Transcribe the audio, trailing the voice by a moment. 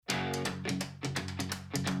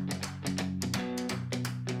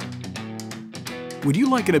Would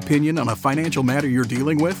you like an opinion on a financial matter you're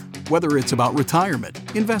dealing with? Whether it's about retirement,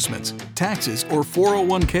 investments, taxes, or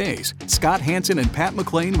 401ks, Scott Hansen and Pat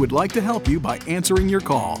McClain would like to help you by answering your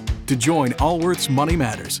call. To join Allworth's Money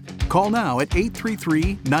Matters, call now at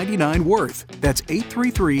 833-99-WORTH. That's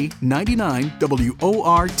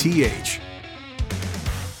 833-99-WORTH.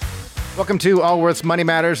 Welcome to Allworth's Money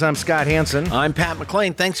Matters. I'm Scott Hansen. I'm Pat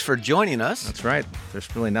McClain. Thanks for joining us. That's right.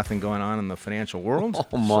 There's really nothing going on in the financial world.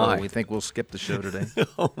 Oh, my. So we think we'll skip the show today.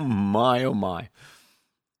 Oh, my, oh, my.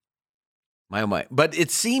 My, oh, my. But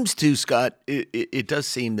it seems to, Scott, it does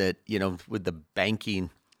seem that, with the banking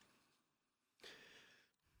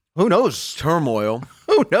Who knows? turmoil.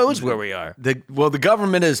 Who knows where we are? The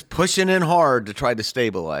government is pushing in hard to try to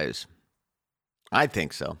stabilize. I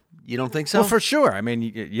think so. You don't think so? Well, for sure. I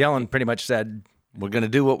mean, Yellen pretty much said, we're going to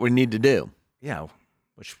do what we need to do. yeah,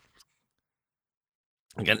 which,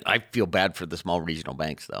 Again, I feel bad for the small regional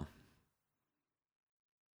banks, though.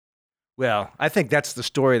 well, I think that's the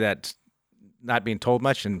story that's not being told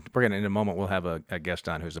much. And we're going to, in a moment, we'll have a guest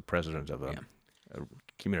on who's the president of a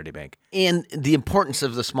community bank. And the importance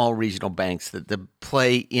of the small regional banks that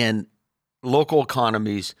play in local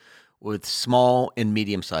economies with small and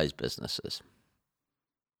medium-sized businesses.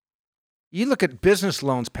 You look at business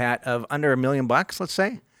loans, Pat, of under $1 million, let's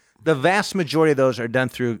say. The vast majority of those are done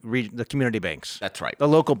through the community banks. That's right. The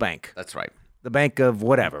local bank. That's right. The bank of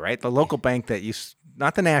whatever, right? The local bank that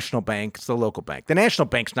not the national bank, it's the local bank. The national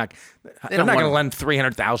bank's they're not going to lend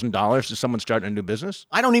 $300,000 to someone starting a new business.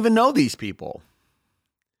 I don't even know these people.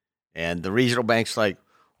 And the regional bank's like,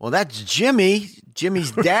 well, that's Jimmy's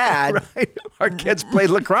dad. Right. Our kids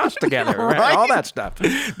played lacrosse together, right? All that stuff.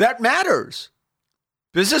 That matters.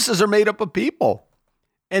 Businesses are made up of people.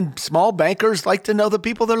 And small bankers like to know the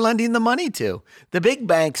people they're lending the money to. The big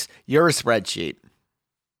banks, you're a spreadsheet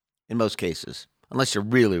in most cases, unless you're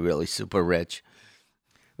really, really super rich.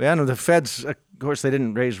 Well, no, the Feds, of course, they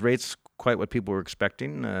didn't raise rates quite what people were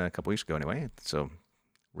expecting a couple weeks ago anyway. So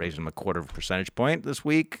raised them 0.25 percentage point this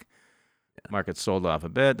week. Market sold off a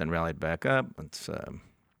bit, then rallied back up.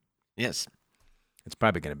 Yes. It's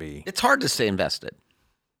probably going to be... It's hard to stay invested.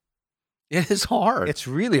 It is hard. It's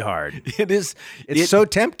really hard. It is. It's so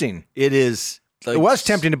tempting. It is. It was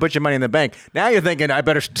tempting to put your money in the bank. Now you're thinking, I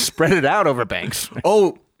better spread it out over banks.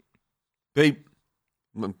 Oh,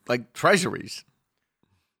 like treasuries.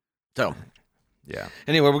 So, yeah.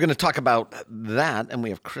 Anyway, we're going to talk about that, and we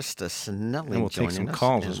have Krista Snelling and we'll take some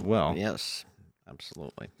calls as well. Yes,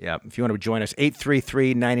 absolutely. Yeah, if you want to join us,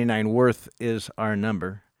 833-99-WORTH is our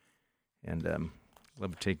number, and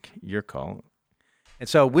love to take your call. And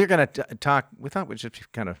so we're going to talk. We thought it was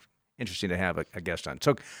just kind of interesting to have a guest on.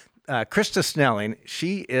 So Krista Snelling,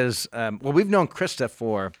 she is, we've known Krista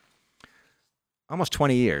for almost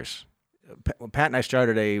 20 years. Pat and I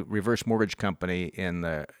started a reverse mortgage company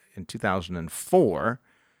in 2004,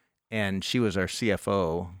 and she was our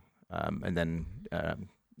CFO. And then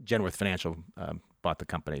Genworth Financial bought the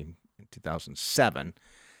company in 2007.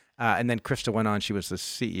 And then Krista went on. She was the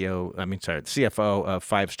CFO of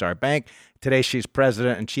Five Star Bank. Today, she's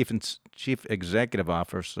president and chief executive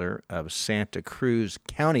officer of Santa Cruz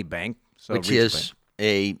County Bank, which is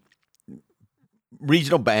a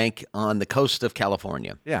regional bank on the coast of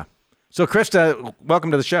California. Yeah. So, Krista, welcome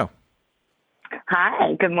to the show.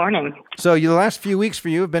 Hi. Good morning. So, the last few weeks for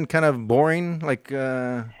you have been kind of boring, like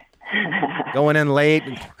going in late,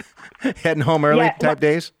 heading home early type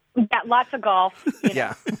days. Yeah, lots of golf.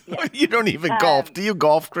 Yeah. You don't even golf. Do you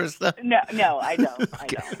golf, Krista? No, I don't.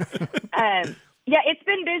 Yeah, it's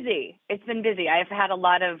been busy. I've had a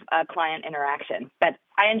lot of client interaction, but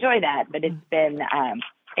I enjoy that. But it's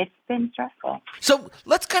been stressful. So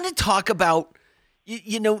let's kind of talk about,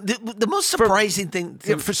 the most surprising thing.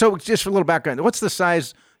 So just for a little background, what's the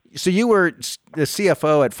size? So you were the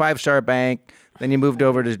CFO at Five Star Bank, then you moved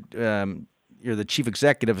over to. You're the chief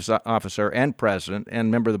executive officer and president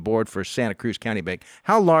and member of the board for Santa Cruz County Bank.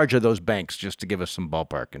 How large are those banks, just to give us some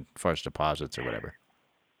ballpark as far as deposits or whatever?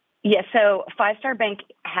 Yeah, so Five Star Bank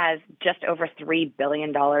has just over $3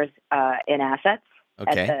 billion in assets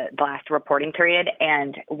at the last reporting period,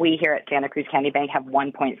 and we here at Santa Cruz County Bank have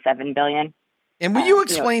 $1.7 billion. And will you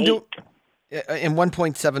explain in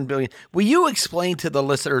 $1.7 billion, will you explain to the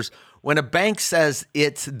listeners, when a bank says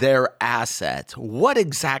it's their assets, what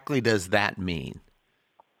exactly does that mean?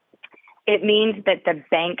 It means that the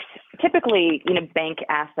banks, typically, bank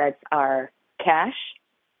assets are cash,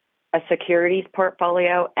 a securities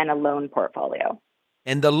portfolio, and a loan portfolio.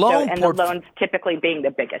 And the the loans typically being the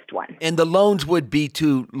biggest one. And the loans would be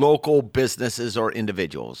to local businesses or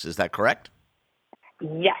individuals. Is that correct?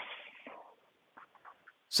 Yes.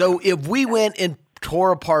 So if we went and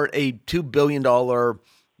tore apart a $2 billion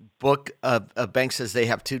book of banks says they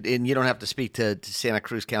have and you don't have to speak to Santa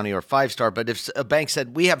Cruz County or Five Star, but if a bank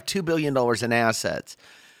said we have $2 billion in assets,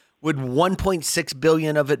 would 1.6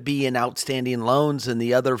 billion of it be in outstanding loans and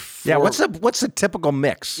the other Yeah, what's the typical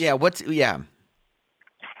mix? Yeah,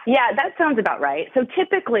 Yeah, that sounds about right. So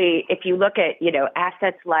typically, if you look at,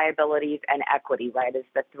 assets, liabilities, and equity, right, as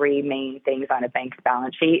the three main things on a bank's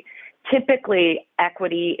balance sheet, typically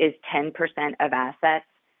equity is 10% of assets,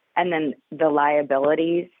 and then the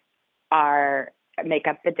liabilities make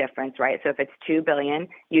up the difference, right? So if it's $2 billion,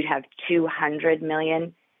 you'd have $200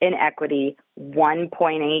 million in equity,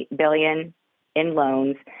 $1.8 billion in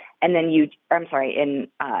loans, and then in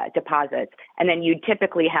deposits. And then you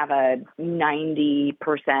typically have a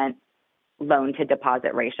 90% loan to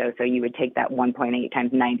deposit ratio. So you would take that 1.8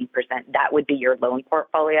 times 90%. That would be your loan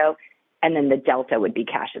portfolio. And then the delta would be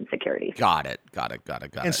cash and securities. Got it.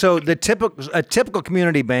 And so a typical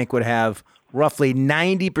community bank would have roughly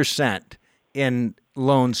 90% in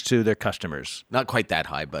loans to their customers. Not quite that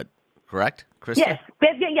high, but correct, Krista? Yes.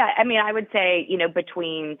 Yeah. I mean, I would say,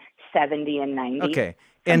 between 70 and 90. Okay.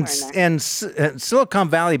 And Silicon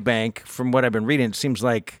Valley Bank, from what I've been reading, it seems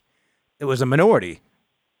like it was a minority.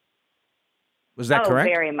 Was that correct?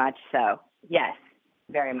 Very much so. Yes,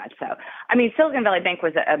 very much so. I mean, Silicon Valley Bank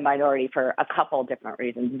was a minority for a couple different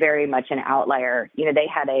reasons. Very much an outlier. They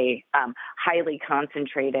had a highly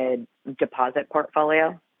concentrated deposit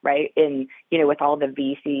portfolio, right? With all the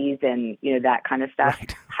VCs and, that kind of stuff,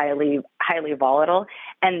 right. highly volatile.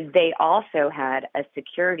 And they also had a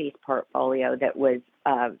securities portfolio that was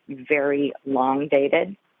very long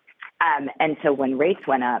dated. And so when rates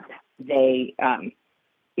went up, they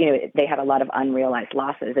had a lot of unrealized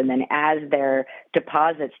losses. And then as their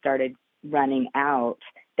deposits started running out,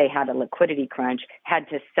 they had a liquidity crunch, had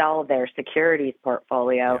to sell their securities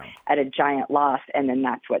portfolio at a giant loss, and then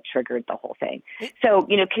that's what triggered the whole thing. So,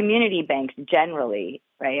 community banks generally,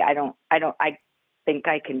 right? I think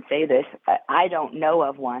I can say this. I don't know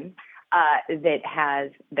of one that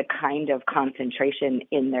has the kind of concentration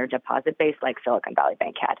in their deposit base like Silicon Valley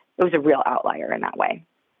Bank had. It was a real outlier in that way.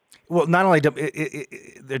 Well, not only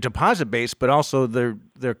their deposit base, but also the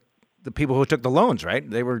people who took the loans, right?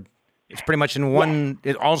 It's pretty much in one,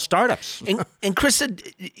 all startups. And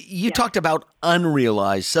Krista, you talked about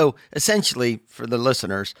unrealized. So essentially, for the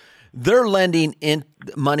listeners, they're lending in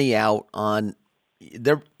money out on,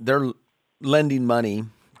 they're lending money,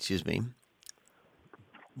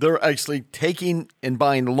 They're actually taking and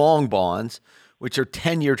buying long bonds, which are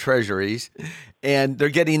 10-year treasuries, and they're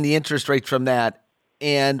getting the interest rates from that.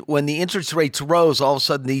 And when the interest rates rose, all of a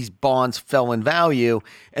sudden these bonds fell in value,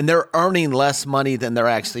 and they're earning less money than they're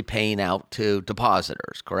actually paying out to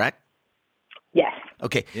depositors, correct? Yes.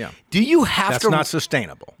 Okay. Yeah. That's not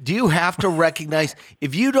sustainable. Do you have to recognize,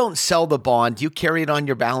 if you don't sell the bond, do you carry it on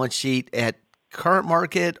your balance sheet at current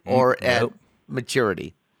market or at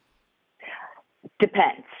maturity?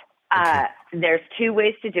 Depends. Okay. There's two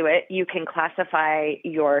ways to do it. You can classify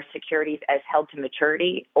your securities as held to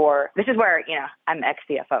maturity, or this is where, I'm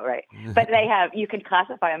ex-CFO, right? But you can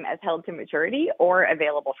classify them as held to maturity or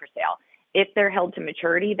available for sale. If they're held to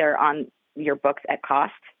maturity, they're on your books at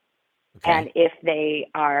cost. Okay. And if they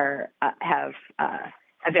are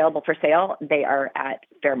available for sale, they are at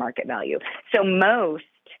fair market value. So most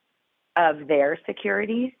of their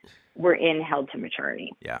securities were in held to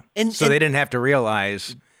maturity. Yeah. And they didn't have to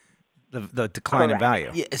realize the decline in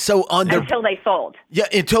value. Yeah, so until they sold. Yeah,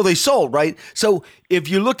 until they sold, right? So if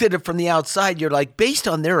you looked at it from the outside, you're like, based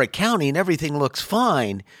on their accounting, everything looks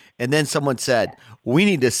fine. And then someone said, we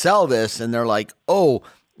need to sell this. And they're like, oh,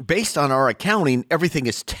 based on our accounting, everything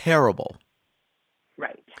is terrible.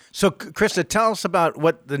 Right. So, Krista, tell us about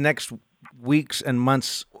what the next weeks and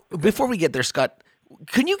months. Before we get there, Scott,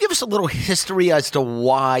 can you give us a little history as to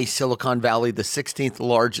why Silicon Valley, the 16th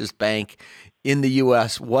largest bank in the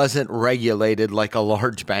U.S., wasn't regulated like a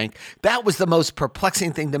large bank? That was the most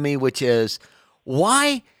perplexing thing to me, which is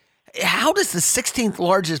how does the 16th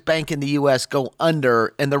largest bank in the U.S. go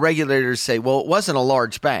under and the regulators say, well, it wasn't a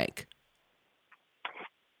large bank?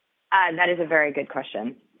 That is a very good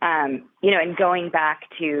question. And going back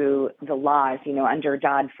to the laws, under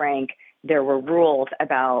Dodd-Frank, there were rules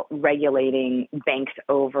about regulating banks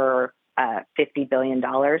over $50 billion.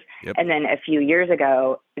 Yep. And then a few years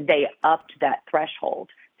ago, they upped that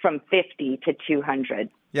threshold from 50 to 200.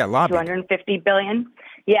 Yeah, lobbying. 250 billion.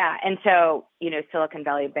 Yeah. And so, Silicon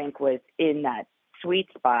Valley Bank was in that sweet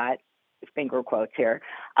spot, finger quotes here,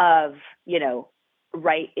 of,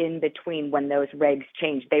 right in between when those regs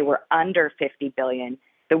changed. They were under 50 billion.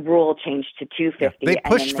 The rule changed to 250. Yeah, they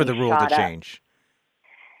pushed for the rule to change.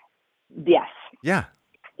 Yes. Yeah.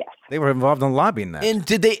 Yes. They were involved in lobbying that. And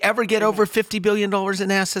did they ever get over $50 billion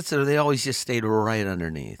in assets, or they always just stayed right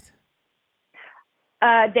underneath?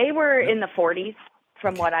 They were in the 40s,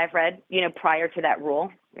 from what I've read, prior to that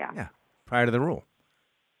rule. Yeah. Yeah, prior to the rule.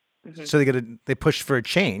 Mm-hmm. So they pushed for a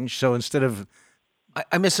change. So instead of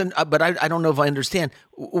but I don't know if I understand.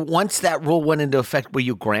 Once that rule went into effect, were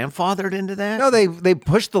you grandfathered into that? no, they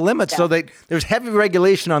pushed the limits. So there's heavy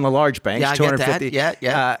regulation on the large banks, Yeah, I get that.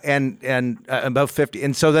 Yeah. and above 50.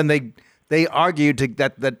 And so then they argued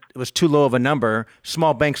that it was too low of a number.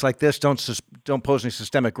 Small banks like this don't pose any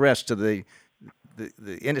systemic risk to the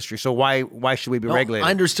industry. So why should we be regulated?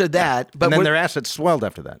 I understood that, but and then their assets swelled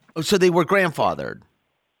after that. So they were grandfathered.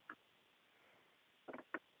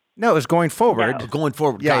 No, it was going forward. No. Going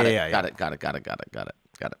forward. Yeah, Got it.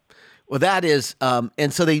 Well, that is,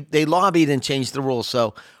 and so they lobbied and changed the rules.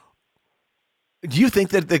 So do you think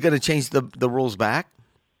that they're going to change the rules back?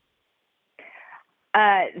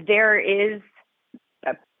 There is,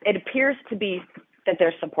 it appears to be that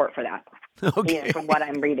there's support for that. Okay. From what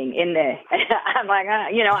I'm reading I'm like,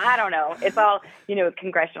 I don't know. It's all,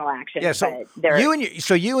 congressional action. Yeah. So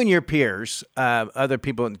you and your peers, other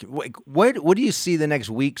people, what do you see the next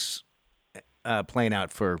weeks playing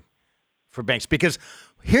out for banks? Because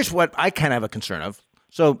here's what I kind of have a concern of.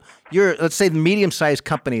 So let's say the medium-sized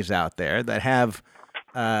companies out there that have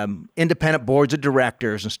independent boards of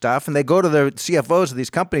directors and stuff, and they go to the CFOs of these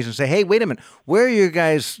companies and say, "Hey, wait a minute, where are you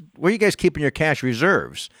guys keeping your cash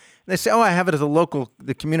reserves?" And they say, "Oh, I have it at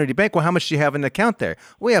the community bank." Well, how much do you have in the account there?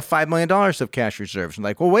 We have $5 million of cash reserves. And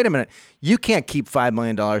like, well, wait a minute, you can't keep $5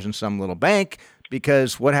 million in some little bank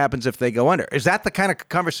because what happens if they go under? Is that the kind of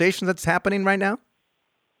conversation that's happening right now?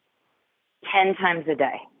 10 times a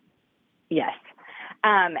day. Yes.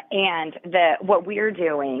 And what we're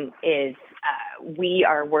doing is we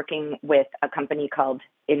are working with a company called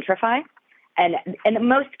Intrify, and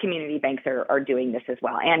most community banks are doing this as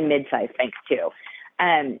well, and mid-sized banks too.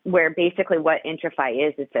 Where basically what Intrify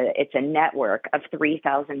is, it's a network of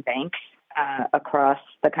 3,000 banks across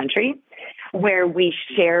the country, where we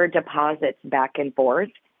share deposits back and forth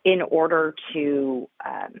in order to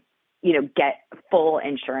get full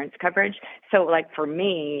insurance coverage. So like for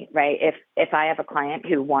me, right, if I have a client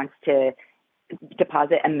who wants to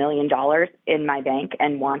deposit $1 million in my bank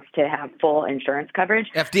and wants to have full insurance coverage.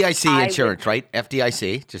 FDIC insurance, right?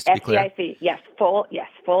 FDIC, just to be clear. FDIC, full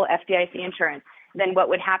FDIC insurance. Then what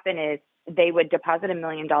would happen is they would deposit $1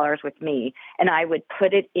 million with me, and I would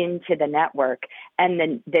put it into the network. And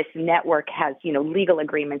then this network has, legal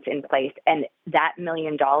agreements in place, and that $1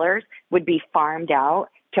 million would be farmed out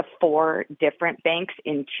to 4 different banks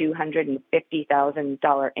in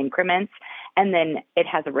 $250,000 increments. And then it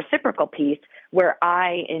has a reciprocal piece where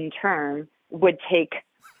I, in turn, would take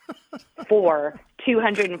 4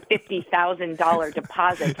 $250,000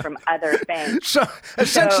 deposits from other banks. So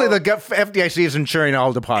essentially, the FDIC is insuring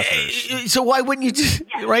all depositors. So why wouldn't you just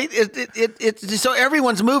right? So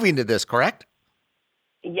everyone's moving to this, correct?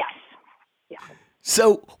 Yes. Yeah.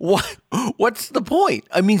 So what's the point?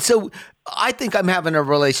 I mean, so I think I'm having a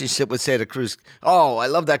relationship with Santa Cruz. Oh, I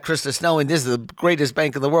love that Krista Snow, and this is the greatest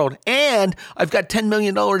bank in the world. And I've got $10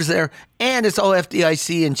 million there, and it's all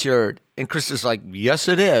FDIC insured. And Krista's like, yes,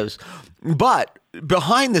 it is. But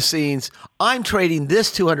behind the scenes, I'm trading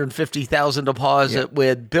this $250,000 deposit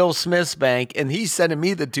with Bill Smith's bank, and he's sending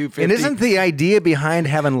me the $250,000. And isn't the idea behind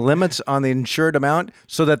having limits on the insured amount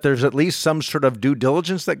so that there's at least some sort of due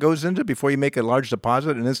diligence that goes into it before you make a large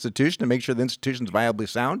deposit in an institution to make sure the institution's viably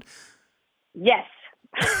sound? Yes.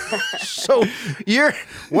 So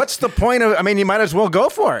what's the point of? I mean, you might as well go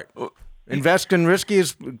for it. Invest in risky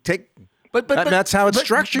is take. But that's how it's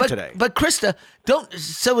structured today. But Krista,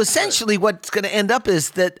 so essentially what's going to end up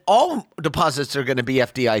is that all deposits are going to be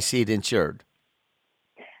FDIC insured.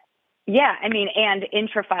 Yeah, I mean, and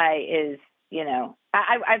Intrify is,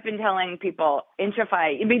 I've been telling people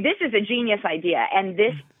Intrify. I mean, this is a genius idea, and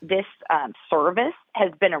this service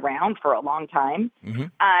has been around for a long time.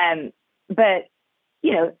 Mm-hmm. But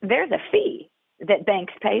there's a fee that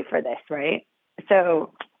banks pay for this, right?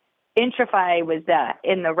 So Intrify was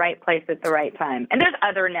in the right place at the right time, and there's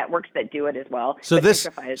other networks that do it as well. So this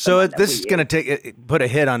is going to put a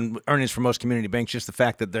hit on earnings for most community banks. Just the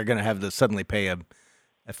fact that they're going to have to suddenly pay a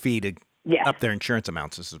fee to up their insurance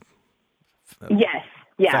amounts. Yes,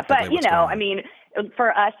 yeah, but I mean,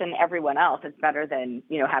 for us and everyone else, it's better than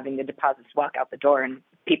having the deposits walk out the door and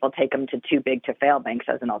people take them to too big to fail banks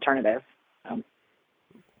as an alternative.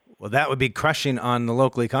 Well, that would be crushing on the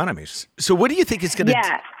local economies. So what do you think is going to?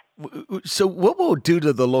 Yeah. So what will it do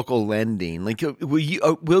to the local lending? Like,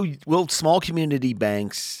 will small community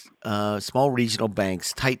banks small regional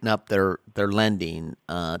banks tighten up their lending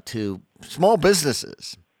to small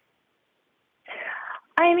businesses?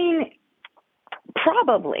 I mean,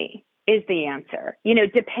 probably is the answer,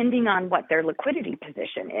 depending on what their liquidity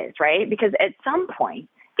position is, right? Because at some point,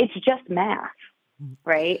 it's just math,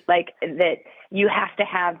 right? Like that you have to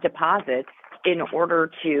have deposits in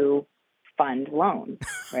order to fund loans,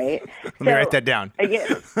 right? Let me write that down.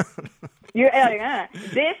 This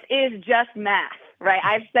is just math, right?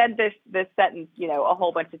 I've said this sentence, a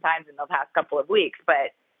whole bunch of times in the past couple of weeks,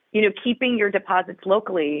 but keeping your deposits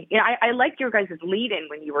locally. I liked your guys' lead-in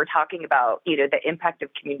when you were talking about, the impact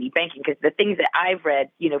of community banking, because the things that I've read,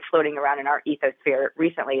 floating around in our ethosphere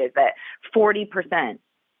recently is that 40%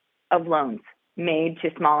 of loans made to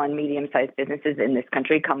small and medium-sized businesses in this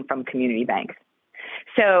country come from community banks.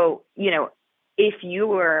 So, if you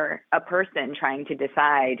were a person trying to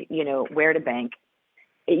decide, where to bank,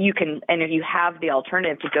 you can, and if you have the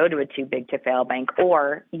alternative to go to a too big to fail bank,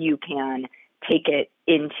 or you can take it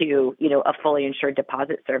into, a fully insured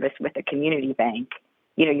deposit service with a community bank,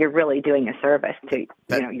 you're really doing a service to,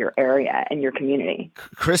 your area and your community.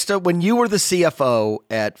 Krista, when you were the CFO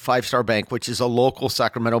at Five Star Bank, which is a local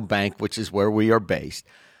Sacramento bank, which is where we are based,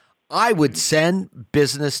 I would send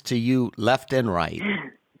business to you left and right.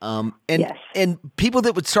 And people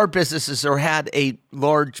that would start businesses or had a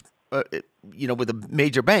large, with a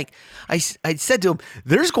major bank, I said to them,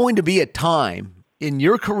 there's going to be a time in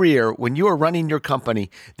your career when you are running your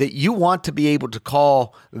company that you want to be able to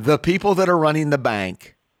call the people that are running the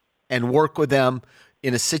bank and work with them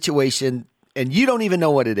in a situation, and you don't even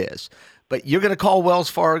know what it is, but you're going to call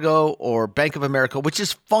Wells Fargo or Bank of America, which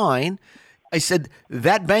is fine. I said,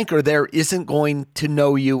 that banker there isn't going to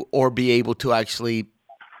know you or be able to actually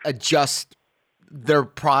adjust their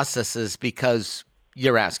processes because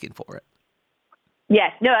you're asking for it.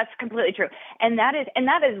 Yes, no, that's completely true. And that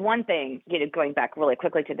is one thing, going back really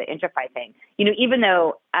quickly to the IntraFi thing, even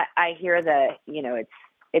though I hear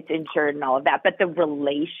it's insured and all of that, but the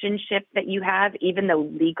relationship that you have, even though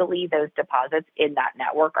legally those deposits in that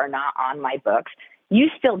network are not on my books, you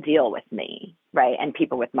still deal with me, right? And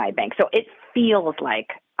people with my bank. So it feels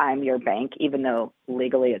like I'm your bank, even though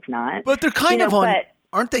legally it's not. But they're kind of on,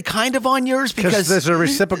 aren't they kind of on yours? Because there's a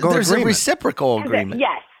reciprocal agreement. There's a reciprocal agreement.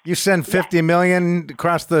 Yes. You send 50 million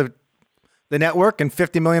across the network, and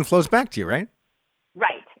 50 million flows back to you, right?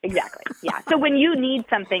 Right. Exactly. Yeah. So when you need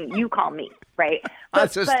something, you call me, right?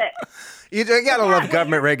 But you gotta love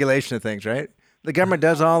government regulation of things, right? The government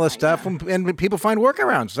does all this stuff, and people find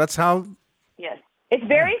workarounds. That's how. Yes, it's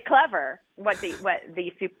very clever what these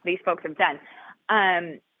folks have done.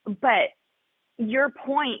 But your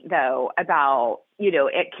point, though, about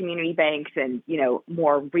at community banks and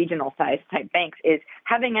more regional size type banks is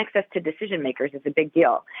having access to decision makers is a big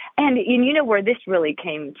deal. And where this really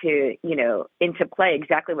came to into play,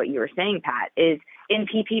 exactly what you were saying, Pat, is in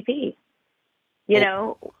PPP.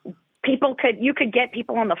 You could get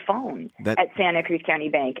people on the phone at Santa Cruz County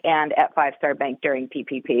Bank and at Five Star Bank during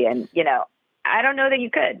PPP, and I don't know that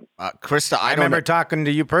you could. Krista, I remember talking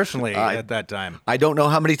to you personally at that time. I don't know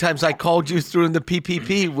how many times I called you through the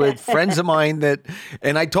PPP with friends of mine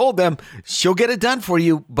and I told them she'll get it done for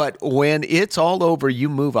you, but when it's all over, you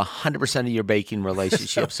move 100% of your banking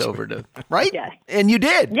relationships over to, right? Yes. And you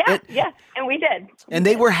did. Yeah, and we did. And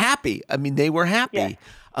they were happy. I mean, they were happy. Yes.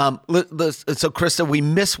 So, Krista, we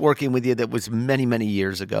miss working with you. That was many, many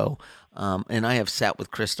years ago. And I have sat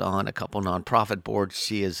with Krista on a couple nonprofit boards.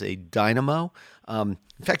 She is a dynamo. In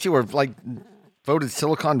fact, you were voted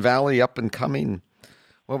Silicon Valley up and coming.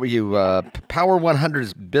 What were you? Power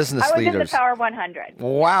 100's business leaders. I was in the Power 100.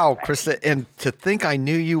 Wow, right. Krista. And to think I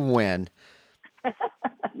knew you when.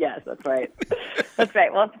 Yes, that's right. That's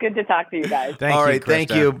right. Well, it's good to talk to you guys. All right,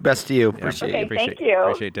 thank you. Best to you. Appreciate it. Thank you.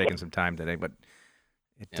 Appreciate taking some time today, but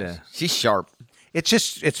she's sharp. It's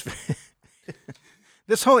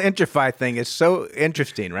this whole IntraFi thing is so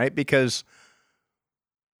interesting, right? Because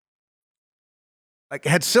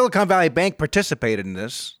had Silicon Valley Bank participated in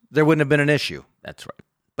this, there wouldn't have been an issue. That's right.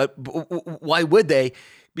 But why would they?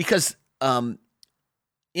 Because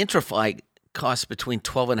IntraFi costs between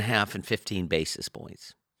 12.5 and 15 basis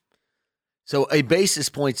points. So a basis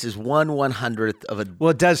points is 1/100th of a. Well,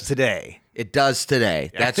 it does today. It does today.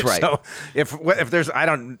 That's right. So if there's,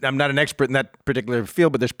 I'm not an expert in that particular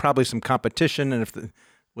field, but there's probably some competition, and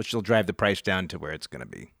which will drive the price down to where it's going to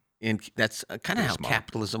be. And that's kind of how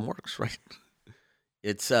capitalism works, right?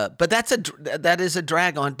 It's but that is a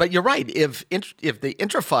drag on. But you're right. If the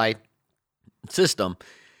IntraFi system,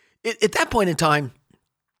 at that point in time,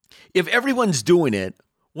 if everyone's doing it,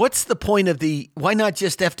 what's the point of why not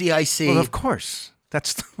just FDIC? Well, of course.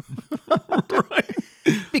 That's right.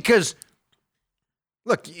 Because,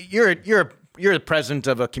 look, you're the president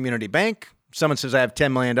of a community bank. Someone says, I have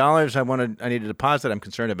 $10 million. I need a deposit. I'm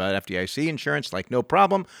concerned about FDIC insurance. Like, no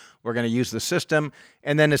problem. We're going to use the system.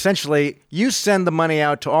 And then essentially you send the money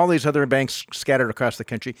out to all these other banks scattered across the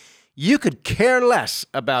country. You could care less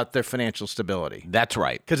about their financial stability. That's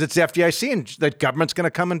right. Because it's the FDIC and the government's going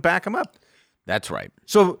to come and back them up. That's right.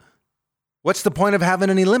 So what's the point of having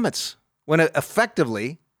any limits when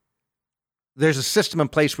effectively there's a system in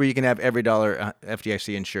place where you can have every dollar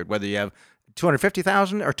FDIC insured, whether you have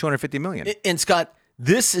 $250,000 or $250 million. And Scott,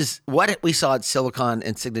 this is what we saw at Silicon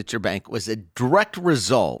and Signature Bank was a direct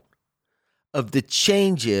result of the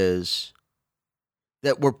changes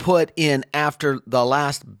that were put in after the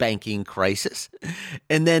last banking crisis.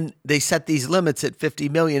 And then they set these limits at 50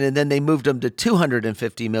 million and then they moved them to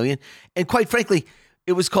 250 million. And quite frankly,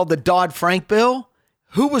 it was called the Dodd-Frank bill.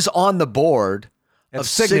 Who was on the board of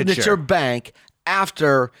Signature Bank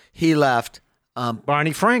after he left?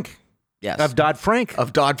 Barney Frank. Yes. Of Dodd-Frank.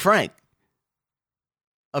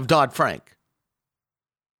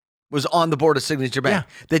 Was on the board of Signature Bank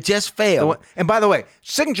that just failed. And by the way,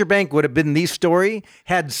 Signature Bank would have been the story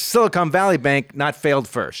had Silicon Valley Bank not failed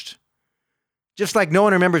first. Just like no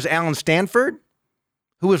one remembers Alan Stanford,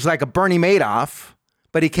 who was like a Bernie Madoff,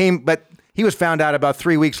 but he was found out about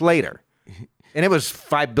 3 weeks later. And it was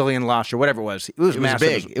 $5 billion loss or whatever it was. It was massive.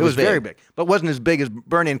 Big. It was very big, but wasn't as big as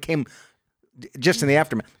Bernie and came just in the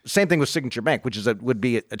aftermath. Same thing with Signature Bank, which would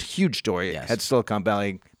be a huge story had Silicon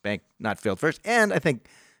Valley Bank not failed first. And I think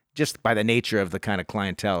just by the nature of the kind of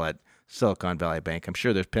clientele at Silicon Valley Bank, I'm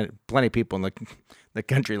sure there's plenty of people in the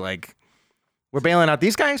country like, we're bailing out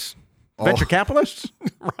these guys? Venture capitalists?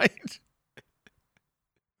 Right.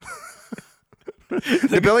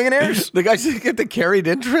 The billionaires? The guys that get the carried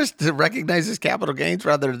interest to recognize as capital gains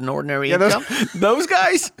rather than ordinary income? Those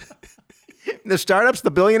guys? The startups,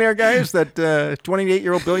 the billionaire guys, that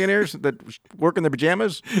 28-year-old billionaires that work in their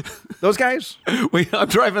pajamas, those guys? I'm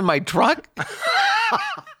driving my truck?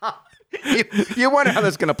 You wonder how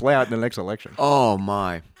that's going to play out in the next election. Oh,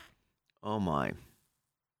 my.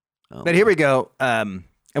 But here we go. And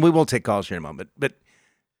we will take calls here in a moment. But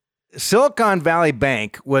Silicon Valley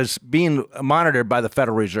Bank was being monitored by the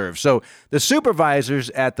Federal Reserve. So the supervisors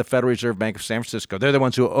at the Federal Reserve Bank of San Francisco, they're the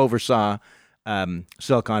ones who oversaw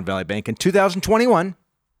Silicon Valley Bank. In 2021,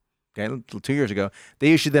 2 years ago,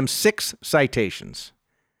 they issued them 6 citations.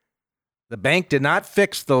 The bank did not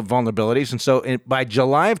fix the vulnerabilities, and so by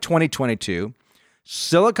July of 2022,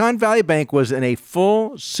 Silicon Valley Bank was in a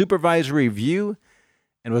full supervisory review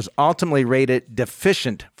and was ultimately rated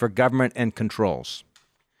deficient for government and controls.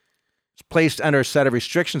 It's placed under a set of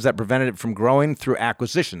restrictions that prevented it from growing through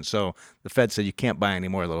acquisition. So the Fed said you can't buy any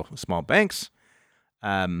more little small banks.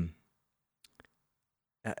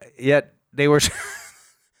 Yet they were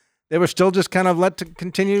still just kind of let to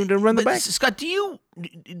continue to run the bank. Scott,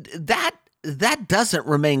 that doesn't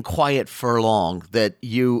remain quiet for long that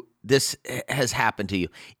this has happened to you.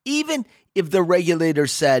 Even if the regulator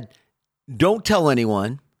said, don't tell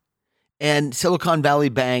anyone, and Silicon Valley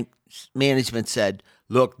Bank management said,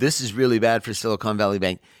 look, this is really bad for Silicon Valley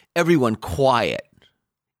Bank, everyone quiet.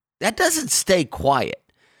 That doesn't stay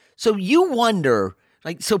quiet. So you wonder,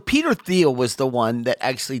 so Peter Thiel was the one that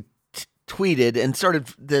actually tweeted and started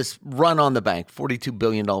this run on the bank, $42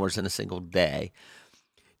 billion in a single day.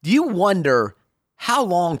 Do you wonder how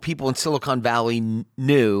long people in Silicon Valley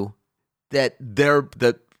knew that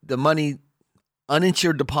the money,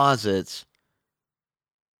 uninsured deposits,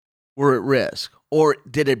 were at risk? Or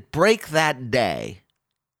did it break that day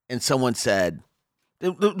and someone said,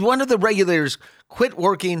 one of the regulators quit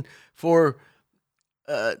working for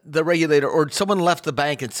the regulator, or someone left the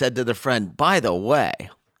bank and said to their friend, by the way,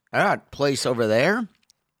 that place over there,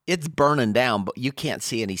 it's burning down, but you can't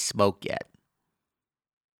see any smoke yet.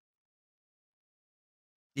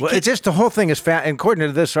 It's just the whole thing is fat. And according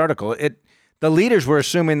to this article, the leaders were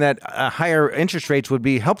assuming that higher interest rates would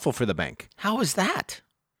be helpful for the bank. How is that?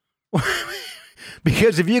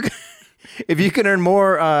 Because if you can earn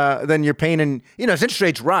more than you're paying, and as interest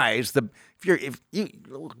rates rise,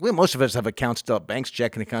 most of us have accounts still at banks,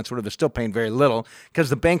 checking accounts, whatever. They're still paying very little because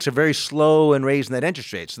the banks are very slow in raising that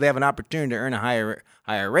interest rate. So they have an opportunity to earn a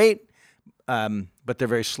higher rate, but they're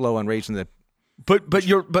very slow on raising the. But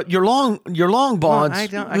your long bonds. I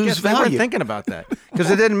guess they weren't thinking about that because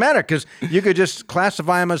it didn't matter because you could just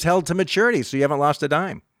classify them as held to maturity, so you haven't lost a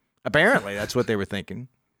dime. Apparently, that's what they were thinking.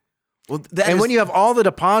 Well, when you have all the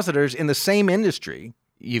depositors in the same industry,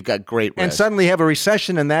 you've got great risk. And suddenly you have a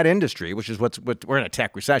recession in that industry, which is what we're in a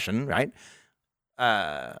tech recession, right?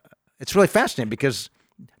 It's really fascinating because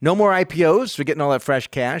no more IPOs. We're getting all that fresh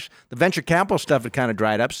cash. The venture capital stuff had kind of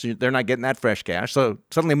dried up, so they're not getting that fresh cash. So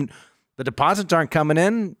suddenly the deposits aren't coming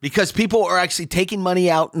in. Because people are actually taking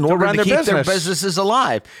money out in order to keep their businesses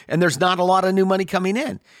alive. And there's not a lot of new money coming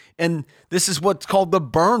in. And this is what's called the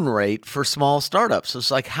burn rate for small startups. So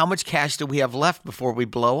it's like, how much cash do we have left before we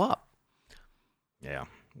blow up? Yeah,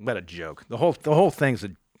 what a joke. The whole thing's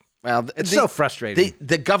it's so frustrating.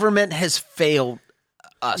 The government has failed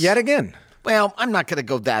us. Yet again. Well, I'm not going to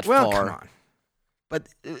go that far. Come on. But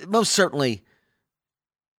most certainly,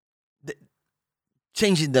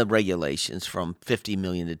 changing the regulations from $50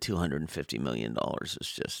 million to $250 million is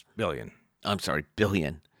just... Billion. I'm sorry,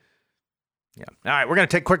 billion. Yeah. All right, we're going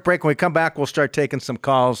to take a quick break. When we come back, we'll start taking some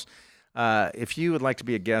calls. If you would like to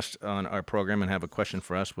be a guest on our program and have a question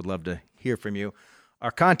for us, we'd love to hear from you.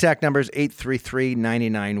 Our contact number is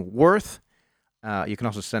 833-99-WORTH. You can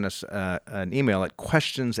also send us an email at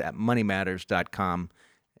questions@moneymatters.com.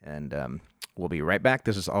 And we'll be right back.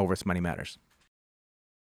 This is Allworth's Money Matters.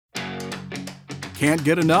 Can't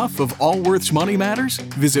get enough of Allworth's Money Matters?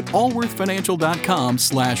 Visit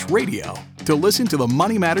allworthfinancial.com/radio to listen to the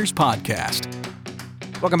Money Matters podcast.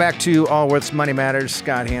 Welcome back to Allworth's Money Matters.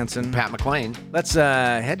 Scott Hansen. Pat McClain. Let's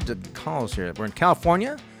head to calls here. We're in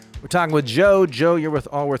California. We're talking with Joe. Joe, you're with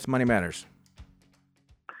Allworth's Money Matters.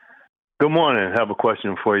 Good morning. I have a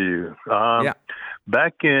question for you.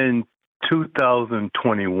 Back in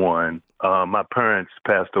 2021, my parents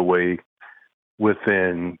passed away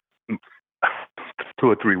within 2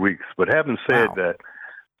 or 3 weeks. But having said that,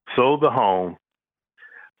 sold the home,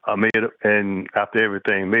 and after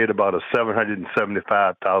everything, made about a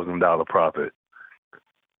 $775,000 profit.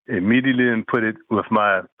 Immediately and put it with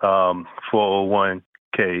my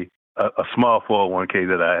 401k, a small 401k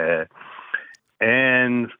that I had.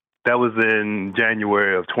 And that was in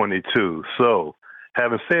January of 22. So,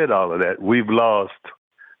 having said all of that, we've lost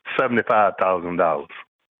 $75,000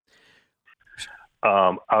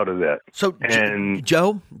 out of that. So, and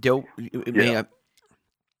Joe,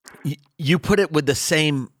 you put it with the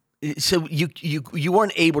same. So you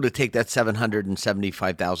weren't able to take that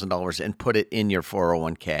 $775,000 and put it in your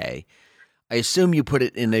 401k. I assume you put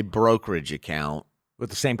it in a brokerage account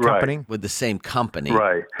with the same company. Right. With the same company,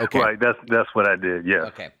 right? Okay, right. That's what I did. Yeah.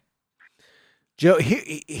 Okay. Joe,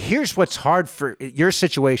 here's what's hard for your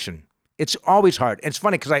situation. It's always hard. And it's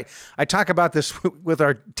funny because I talk about this with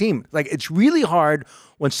our team. Like, it's really hard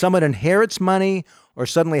when someone inherits money or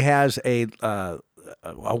suddenly has a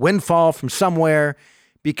windfall from somewhere,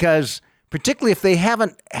 because particularly if they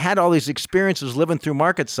haven't had all these experiences living through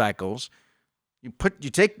market cycles, you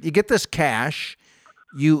get this cash,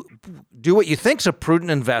 you do what you think's a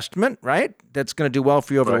prudent investment, right? That's going to do well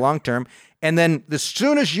for you over the long term. And then as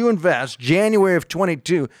soon as you invest, January of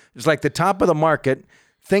 22 is like the top of the market.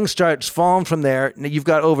 Things starts falling from there. You've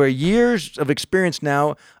got over years of experience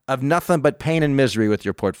now of nothing but pain and misery with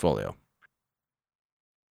your portfolio.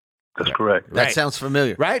 That's correct. That sounds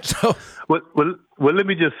familiar, right? So, well, let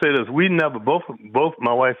me just say this: we never, both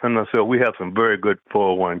my wife and myself, we have some very good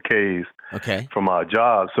 401ks from our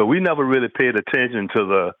jobs, so we never really paid attention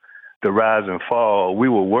to the rise and fall. We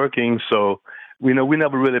were working, so we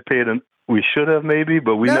never really paid. We should have maybe,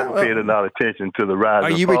 but we never paid a lot of attention to the rise. Are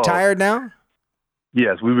and you fall. Retired now?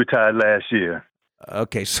 Yes, we retired last year.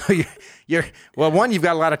 Okay, so you're one, you've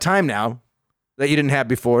got a lot of time now that you didn't have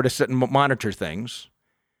before to sit and monitor things,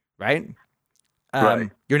 right? Right.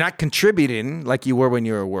 You're not contributing like you were when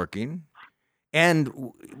you were working,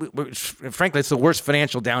 and frankly, it's the worst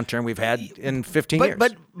financial downturn we've had in 15 years.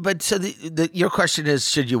 But so your question is,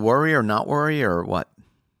 should you worry or not worry or what?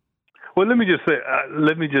 Well, let me just say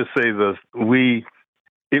this: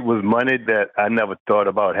 it was money that I never thought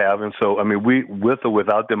about having. So, I mean, we, with or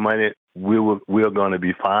without the money, we're going to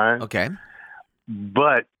be fine. Okay.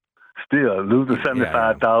 But still, losing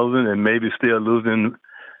 $75,000 and maybe still losing.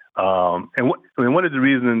 One of the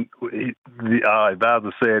reasons our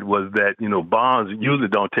advisor said was that, bonds usually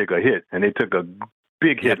don't take a hit, and they took a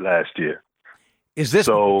big hit last year. Is this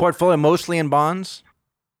portfolio mostly in bonds?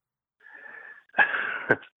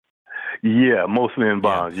 Yeah, mostly in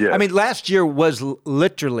bonds, yeah. I mean, last year was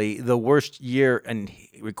literally the worst year in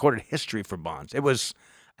recorded history for bonds. It was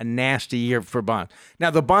a nasty year for bonds.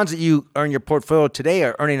 Now, the bonds that you earn in your portfolio today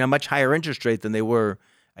are earning a much higher interest rate than they were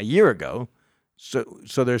a year ago. So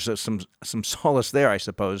there's some solace there, I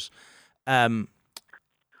suppose. Is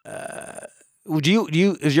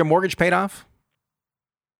your mortgage paid off?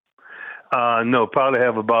 No, probably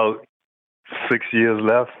have about 6 years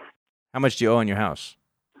left. How much do you owe on your house?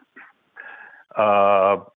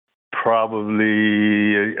 Probably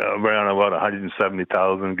around about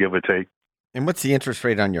 $170,000, give or take. And what's the interest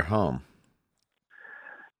rate on your home?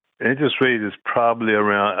 interest rate is probably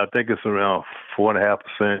around, I think it's around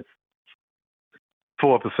 4.5%.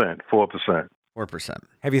 4%. 4%.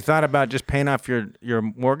 Have you thought about just paying off your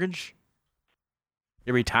mortgage?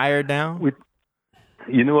 You're retired now?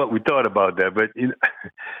 You know what? We thought about that, but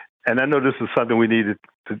and I know this is something we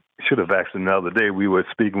should have asked another day. We were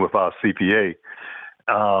speaking with our CPA,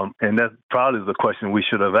 and that probably is the question we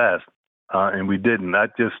should have asked, and we didn't. I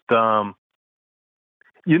just,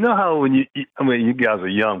 you know how you guys are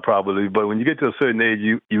young probably, but when you get to a certain age,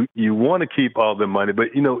 you want to keep all the money, but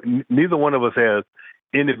neither one of us has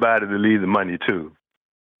anybody to leave the money to.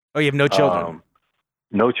 Oh, you have no children?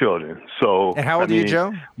 No children. So. And how old are you,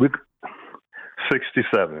 Joe?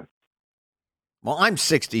 67. Well, I'm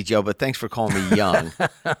 60, Joe, but thanks for calling me young.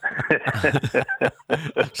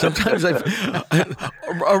 Sometimes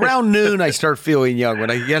around noon, I start feeling young.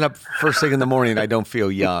 When I get up first thing in the morning, I don't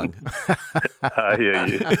feel young. I hear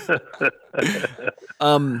you.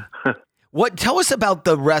 Tell us about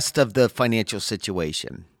the rest of the financial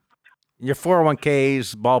situation. Your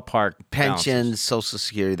 401ks, ballpark pensions, balances. Social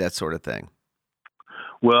Security, that sort of thing.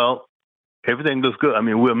 Well, everything looks good. I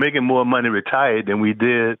mean, we're making more money retired than we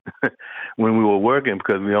did when we were working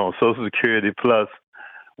because we're on Social Security. Plus,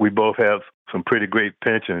 we both have some pretty great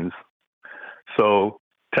pensions. So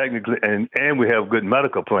technically, and we have good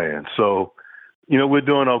medical plans. So, we're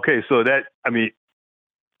doing okay. So that, I mean,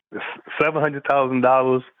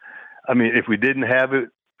 $700,000. I mean, if we didn't have it,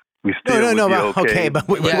 we still would be okay. Okay, but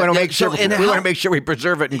we want to make sure we want to make sure we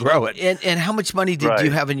preserve it and grow it. And how much money did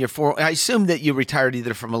you have in your I assume that you retired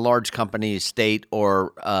either from a large company, state,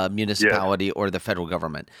 or municipality, or the federal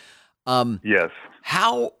government. Yes.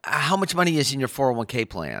 How much money is in your 401k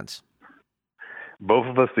plans? Both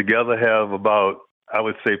of us together have about, I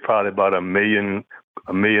would say, probably about $1 million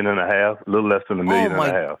and a half, a little less than $1 million and a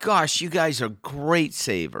half. Oh my gosh, you guys are great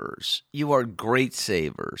savers. You are great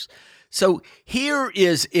savers. So here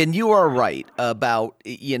is, and you are right about,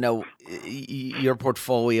 your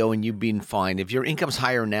portfolio and you being fine. If your income's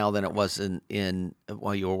higher now than it was in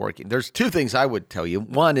while you were working, there's two things I would tell you.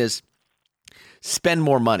 One is spend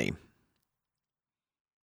more money.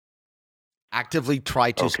 Actively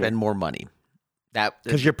try to spend more money.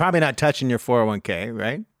 Because you're probably not touching your 401k,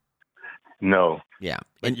 right? No. Yeah.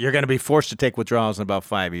 And you're going to be forced to take withdrawals in about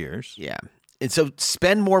 5 years. Yeah. And so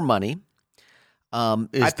spend more money.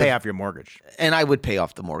 I'd pay off your mortgage. And I would pay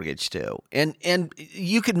off the mortgage too. And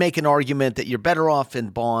you could make an argument that you're better off in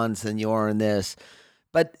bonds than you are in this,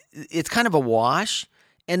 but it's kind of a wash.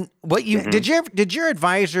 And what you did your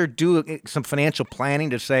advisor do some financial planning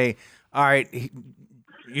to say, all right,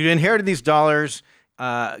 you inherited these dollars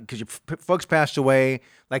because your folks passed away.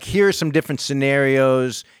 Like, here's some different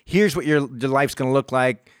scenarios. Here's what your life's going to look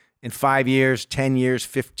like in 5 years, 10 years,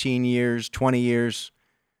 15 years, 20 years.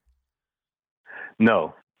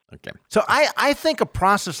 No. Okay. So I think a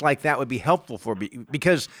process like that would be helpful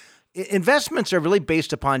because investments are really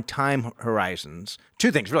based upon time horizons.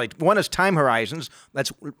 Two things, really. One is time horizons.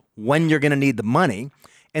 That's when you're going to need the money.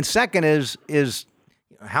 And second is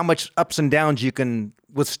how much ups and downs you can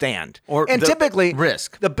withstand. And typically,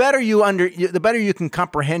 risk. The better you can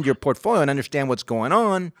comprehend your portfolio and understand what's going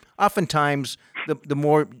on, oftentimes the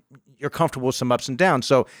more you're comfortable with some ups and downs.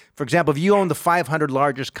 So, for example, if you own the 500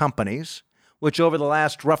 largest companies, which over the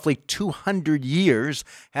last roughly 200 years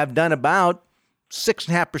have done about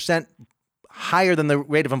 6.5% higher than the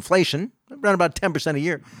rate of inflation, around about 10% a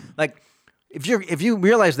year. Like, if you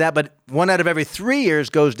realize that, but 1 out of every 3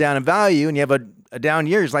 years goes down in value, and you have a down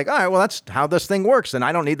year, it's like, all right, well, that's how this thing works, and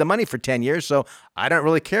I don't need the money for 10 years, so I don't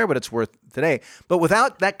really care what it's worth today. But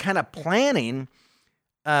without that kind of planning,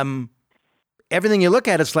 everything you look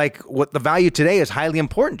at, it's like what the value today is highly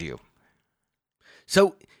important to you.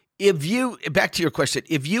 So, back to your question,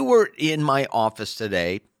 if you were in my office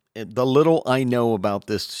today, the little I know about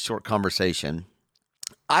this short conversation,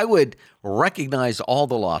 I would recognize all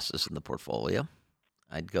the losses in the portfolio.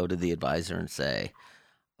 I'd go to the advisor and say,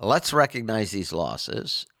 let's recognize these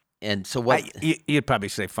losses. And so what? You'd probably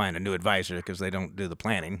say find a new advisor because they don't do the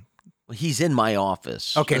planning. He's in my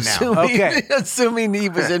office. Okay, Assuming he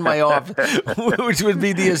was in my office, which would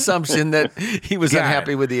be the assumption that he was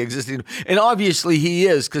unhappy with the existing. And obviously he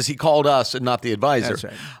is, because he called us and not the advisor. That's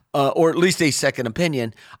right. Or at least a second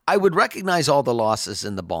opinion. I would recognize all the losses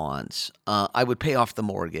in the bonds. I would pay off the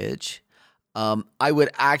mortgage. I would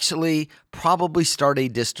actually probably start a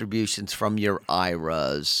distributions from your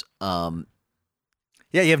IRAs.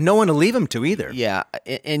 Yeah, you have no one to leave them to either. Yeah,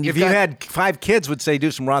 and if you had 5 kids, would say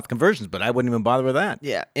do some Roth conversions, but I wouldn't even bother with that.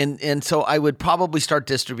 Yeah, and so I would probably start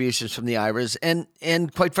distributions from the IRAs, and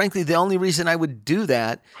quite frankly, the only reason I would do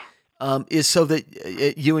that is so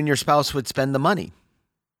that you and your spouse would spend the money.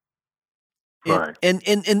 Right. And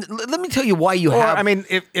let me tell you why you have. I mean,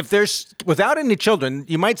 if there's without any children,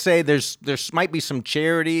 you might say there might be some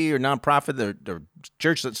charity or nonprofit or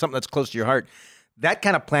church that's something that's close to your heart. That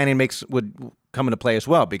kind of planning would come into play as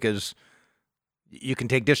well, because you can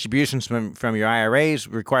take distributions from your IRAs,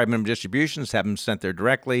 require minimum distributions, have them sent there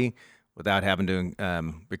directly without having to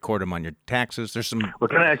record them on your taxes. There's some. Well,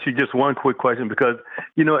 can I ask you just one quick question? Because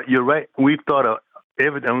you're right. We've thought of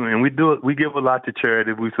everything, and we do it. We give a lot to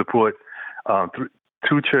charity. We support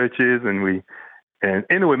 2 churches, and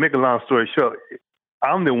anyway, make a long story short,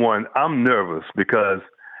 I'm nervous because,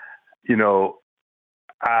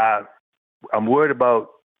 I'm worried about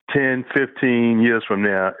 10, 15 years from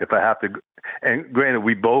now if I have to, and granted,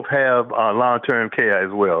 we both have long-term care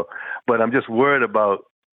as well, but I'm just worried about,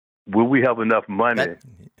 will we have enough money?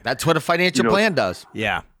 That's what a financial plan does.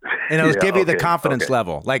 Yeah. And it'll give you the confidence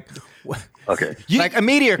level. Like, like a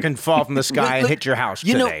meteor can fall from the sky and hit your house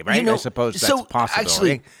today, right? I suppose that's a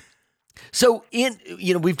possibility.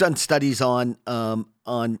 Actually, we've done studies on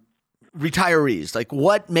retirees, like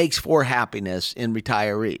what makes for happiness in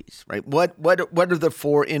retirees, right? What are the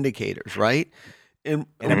 4 indicators, right? And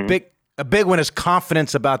a big one is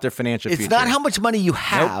confidence about their financial future. It's not how much money you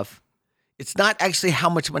have. Nope. It's not actually how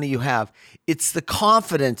much money you have. It's the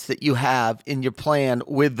confidence that you have in your plan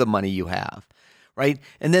with the money you have, right?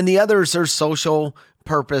 And then the others are social,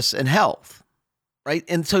 purpose, and health, right?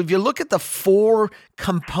 And so if you look at the 4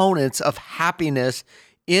 components of happiness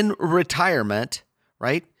in retirement,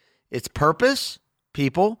 right? It's purpose,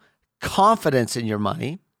 people, confidence in your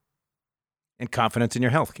money. And confidence in your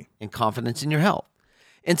health.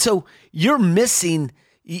 And so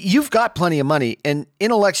you've got plenty of money, and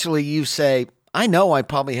intellectually you say, I know I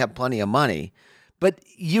probably have plenty of money, but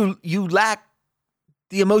you lack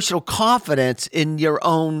the emotional confidence in your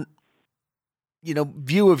own,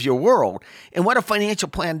 view of your world. And what a financial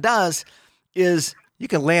plan does is you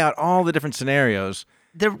can lay out all the different scenarios.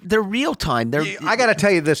 They're real time. I got to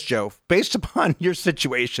tell you this, Joe, based upon your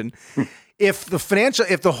situation, if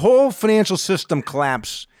the whole financial system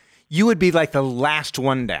collapsed, you would be like the last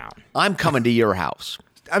one down. I'm coming to your house.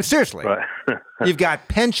 I'm seriously. Right. You've got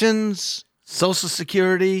pensions, Social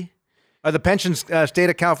Security. Are the pensions state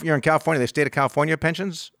of California? You're in California. The state of California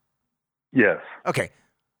pensions? Yes. Okay.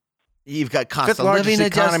 You've got cost Fifth of living largest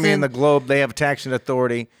adjustment. economy in the globe. They have taxing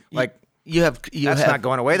authority. That's not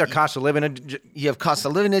going away. Their cost of living. You have cost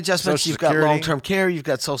of living adjustments. You've got long-term care. You've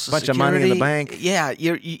got Social Security. Bunch of money in the bank. Yeah,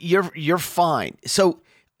 you're fine. So,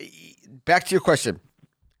 back to your question.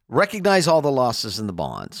 Recognize all the losses in the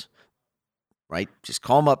bonds, right? Just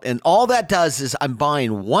call them up. And all that does is I'm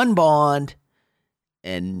buying one bond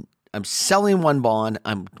and I'm selling one bond.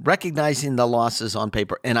 I'm recognizing the losses on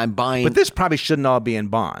paper and I'm buying. But this probably shouldn't all be in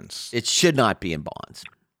bonds. It should not be in bonds.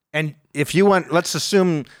 And if you want, let's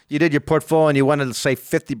assume you did your portfolio and you wanted to say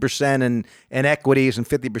 50% in equities and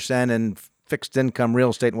 50% in fixed income, real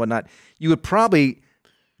estate and whatnot, you would probably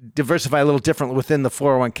diversify a little differently within the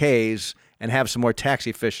 401ks and have some more tax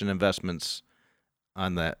efficient investments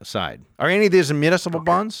on the side. Are any of these in municipal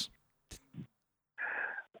bonds?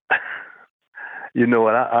 You know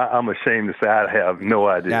what? I'm ashamed to say I have no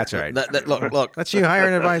idea. That's all right. Look. That's you hire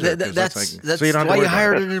an advisor. That's so you don't why you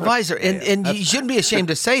hired an advisor. And you shouldn't be ashamed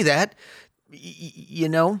to say that.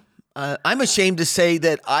 I'm ashamed to say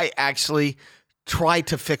that I actually try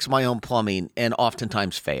to fix my own plumbing and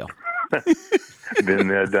oftentimes fail. Been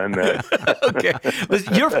there, done that. Okay.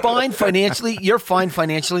 Listen, you're fine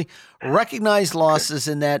financially. Recognize losses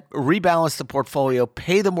in that, rebalance the portfolio,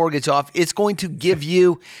 pay the mortgage off. It's going to give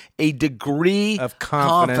you a degree of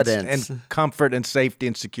confidence and comfort and safety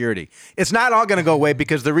and security. It's not all going to go away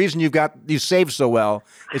because the reason you saved so well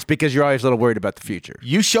is because you're always a little worried about the future.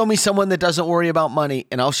 You show me someone that doesn't worry about money,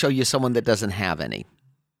 and I'll show you someone that doesn't have any.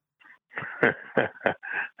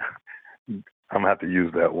 I'm going to have to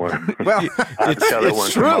use that one. Well,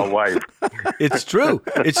 it's true. To my wife. It's true.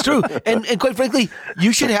 It's true. And quite frankly,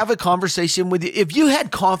 you should have a conversation with you. If you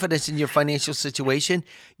had confidence in your financial situation,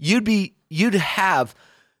 you'd have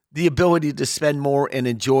the ability to spend more and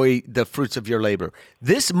enjoy the fruits of your labor.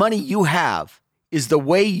 This money you have is the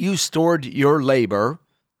way you stored your labor,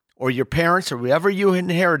 or your parents or whoever you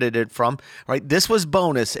inherited it from, right? This was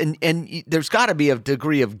bonus. And there's got to be a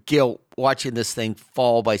degree of guilt watching this thing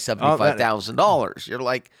fall by $75,000. You're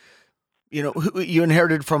like, you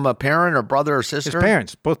inherited from a parent or brother or sister? His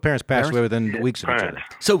parents. Both parents passed away within weeks of each other.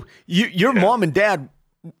 So your mom and dad,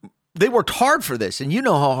 they worked hard for this, and you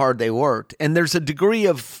know how hard they worked. And there's a degree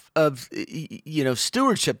of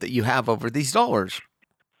stewardship that you have over these dollars.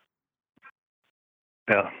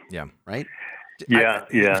 Yeah. Yeah. Right? Yeah.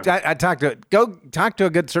 I talk to a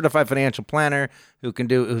good certified financial planner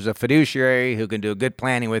who's a fiduciary who can do good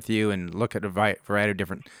planning with you and look at a variety of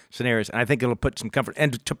different scenarios. And I think it'll put some comfort.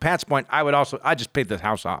 And to Pat's point, I just paid the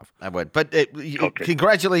house off. I would, but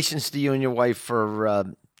congratulations to you and your wife for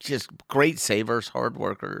just great savers, hard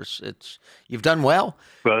workers. You've done well.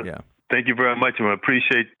 Well, yeah. Thank you very much, and I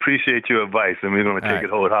appreciate your advice, and we're going to take it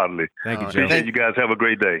wholeheartedly. Thank you, Joe. Appreciate you guys. Have a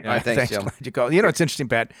great day. All right, thanks, Joe. You call. You know, it's interesting,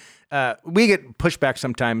 Pat. We get pushback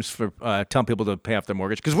sometimes for telling people to pay off their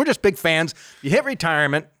mortgage because we're just big fans. You hit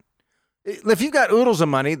retirement. If you've got oodles of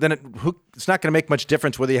money, then it's not going to make much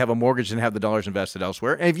difference whether you have a mortgage and have the dollars invested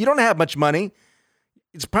elsewhere. And if you don't have much money,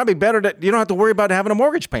 it's probably better that you don't have to worry about having a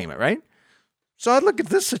mortgage payment, right? So I look at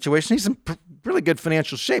this situation. He's in really good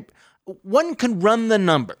financial shape. One can run the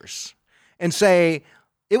numbers and say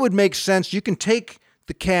it would make sense. You can take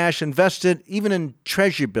the cash, invest it even in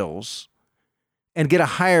treasury bills, and get a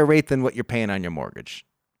higher rate than what you're paying on your mortgage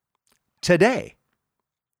today.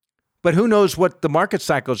 But who knows what the market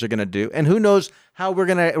cycles are going to do, and who knows how we're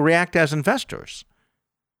going to react as investors.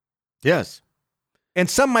 Yes. And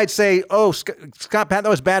some might say, oh, Scott, Pat, that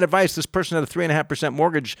was bad advice. This person had a 3.5%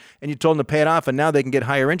 mortgage, and you told them to pay it off, and now they can get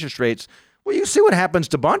higher interest rates. Well, you see what happens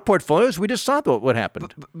to bond portfolios. We just saw what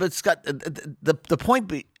happened. But Scott, the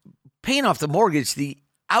point, paying off the mortgage, the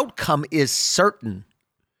outcome is certain.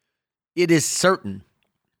 It is certain.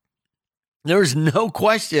 There's no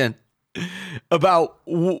question about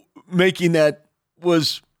making that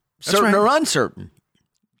was certain or uncertain.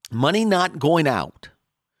 Money not going out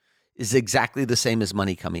is exactly the same as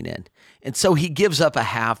money coming in. And so he gives up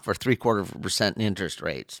 0.5% or 0.75% in interest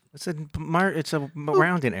rates. It's a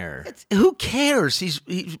rounding error. Who cares? He's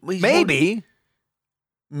maybe.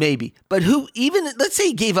 But let's say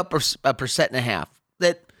he gave up 1.5%,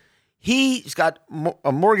 that he's got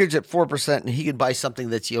a mortgage at 4% and he could buy something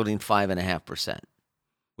that's yielding 5.5%.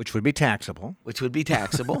 Which would be taxable.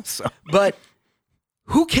 But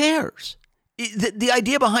who cares? The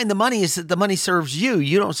idea behind the money is that the money serves you.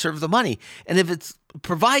 You don't serve the money. And if it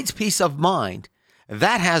provides peace of mind,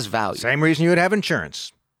 that has value. Same reason you would have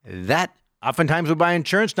insurance. That oftentimes we buy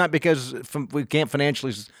insurance not because we can't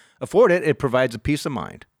financially afford it. It provides a peace of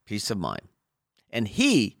mind. Peace of mind. And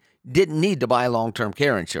he didn't need to buy long-term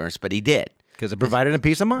care insurance, but he did. Because it provided a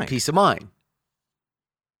peace of mind. Peace of mind.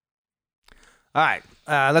 All right.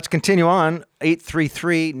 Let's continue on.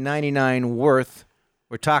 833-99-WORTH.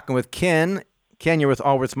 We're talking with Ken. Ken, you're with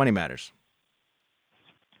Allworth's Money Matters.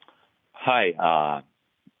 Hi. Hi,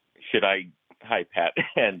 Pat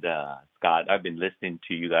and Scott. I've been listening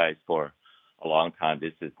to you guys for a long time.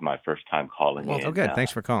 This is my first time calling in. Oh, good.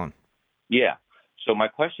 Thanks for calling. Yeah. So my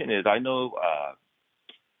question is, I know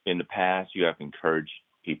in the past you have encouraged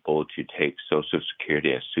people to take Social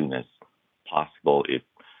Security as soon as possible if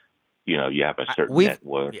you have a certain net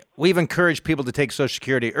worth. We've encouraged people to take Social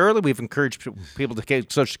Security early. We've encouraged people to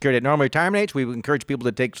take Social Security at normal retirement age. We've encouraged people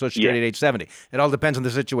to take Social Security at age 70. It all depends on the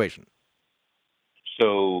situation.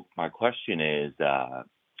 So my question is,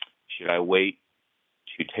 should I wait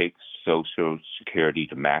to take Social Security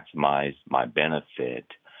to maximize my benefit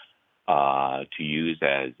to use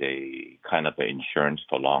as a kind of an insurance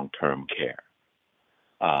for long-term care?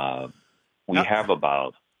 We have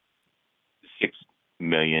about $6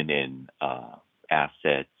 million in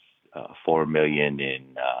assets, $4 million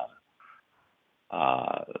in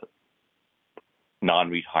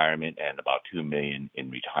non-retirement, and about $2 million in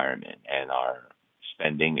retirement, and our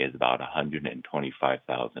spending is about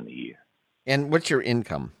 $125,000 a year. And what's your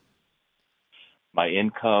income? My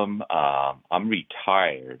income, I'm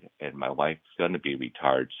retired, and my wife's going to be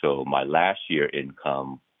retired. So my last year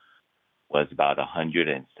income was about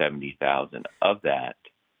 $170,000. Of that,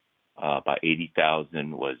 about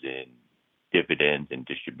 $80,000 was in dividends and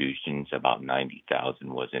distributions. About $90,000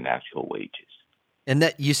 was in actual wages. And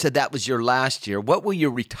that you said that was your last year. What will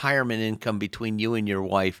your retirement income between you and your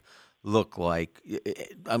wife look like?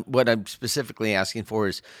 What I'm specifically asking for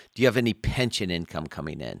is, do you have any pension income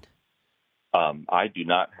coming in? I do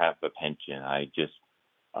not have a pension. I just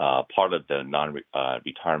part of the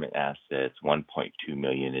non-retirement assets, $1.2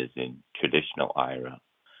 million is in traditional IRA.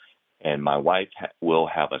 And my wife will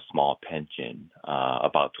have a small pension,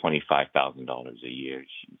 about $25,000 a year.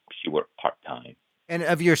 She worked part-time. And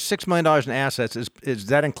of your $6 million in assets, is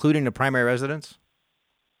that including the primary residence?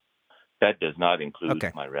 That does not include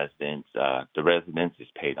my residence. The residence is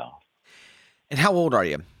paid off. And how old are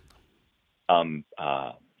you?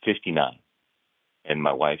 59. And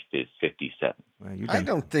my wife is 57. Well, I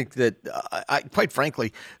don't think that, quite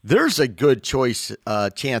frankly, there's a good chance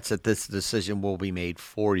that this decision will be made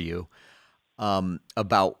for you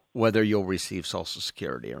about whether you'll receive Social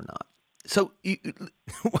Security or not.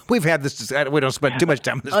 we've had this. We don't spend too much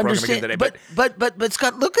time on this program again today. But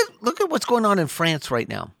Scott, look at what's going on in France right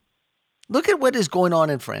now. Look at what is going on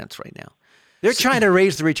in France right now. They're trying to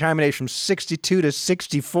raise the retirement age from 62 to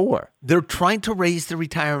 64. They're trying to raise the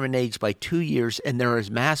retirement age by 2 years, and there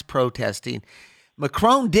is mass protesting.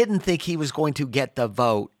 Macron didn't think he was going to get the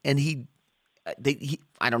vote, and he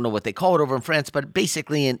I don't know what they call it over in France, but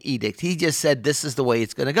basically an edict. He just said this is the way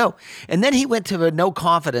it's going to go. And then he went to a no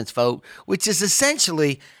confidence vote, which is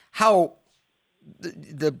essentially how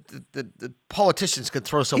the politicians could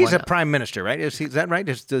throw someone He's a out. prime minister, right? Is that right?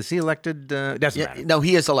 Is he elected? Doesn't matter. No,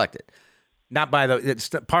 he is elected. Not by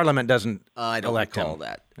Parliament doesn't I don't elect recall him.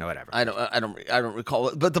 that. No, whatever. I don't recall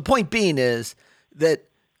it. But the point being is that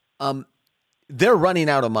they're running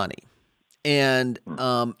out of money, and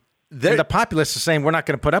and the populace is saying we're not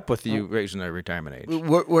going to put up with you raising the retirement age.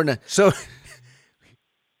 We're not. So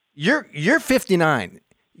you're 59.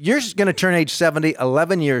 You're going to turn age 70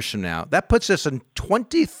 11 years from now. That puts us in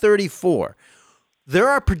 2034. There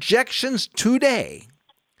are projections today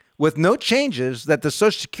with no changes that the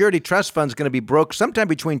Social Security Trust Fund is going to be broke sometime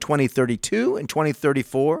between 2032 and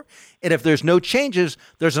 2034. And if there's no changes,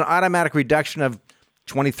 there's an automatic reduction of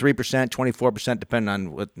 23%, 24%, depending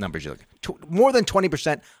on what numbers you look at. More than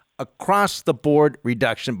 20% across the board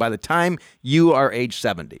reduction by the time you are age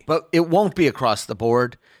 70. But it won't be across the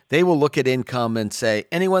board. They will look at income and say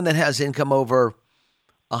anyone that has income over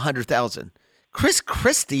 $100,000. Chris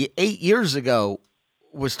Christie 8 years ago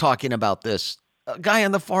was talking about this. A guy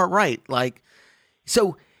on the far right,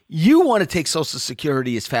 so you want to take Social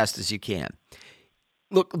Security as fast as you can.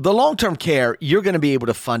 Look, the long-term care, you're going to be able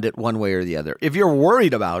to fund it one way or the other. If you're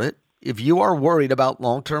worried about it, if you are worried about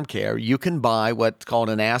long-term care, you can buy what's called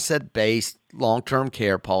an asset-based long-term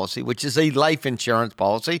care policy, which is a life insurance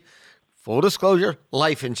policy. Full disclosure,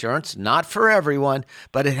 life insurance, not for everyone,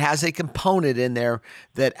 but it has a component in there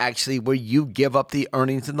that actually where you give up the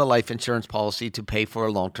earnings in the life insurance policy to pay for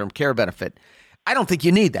a long-term care benefit. I don't think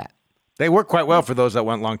you need that. They work quite well for those that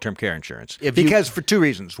want long-term care insurance. Because for two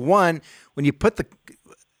reasons. One, when you put the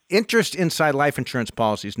interest inside life insurance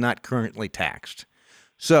policy is not currently taxed.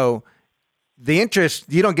 So the interest,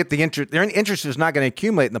 you don't get the interest. Their interest is not going to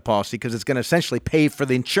accumulate in the policy because it's going to essentially pay for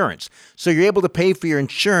the insurance. So you're able to pay for your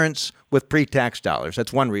insurance with pre-tax dollars.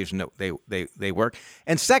 That's one reason that they work.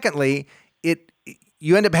 And secondly,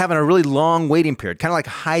 you end up having a really long waiting period, kind of like a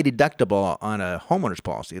high deductible on a homeowner's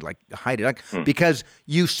policy, like a high deductible, because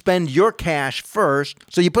you spend your cash first.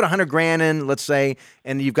 So you put $100,000 in, let's say,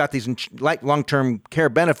 and you've got these long-term care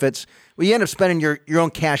benefits. Well, you end up spending your own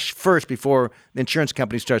cash first before the insurance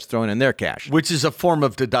company starts throwing in their cash, which is a form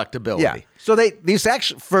of deductibility. Yeah. So these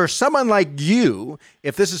actually, for someone like you,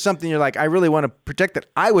 if this is something you're like, I really want to protect it,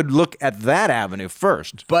 I would look at that avenue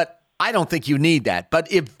first. But I don't think you need that.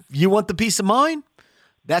 But if you want the peace of mind,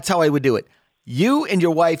 that's how I would do it. You and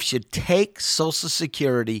your wife should take Social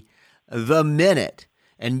Security the minute,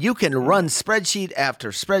 and you can run spreadsheet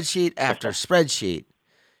after spreadsheet after spreadsheet,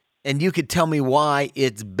 and you could tell me why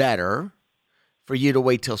it's better for you to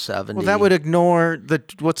wait till 70. Well, that would ignore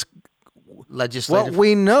what's legislative. Well,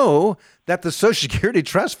 we know that the Social Security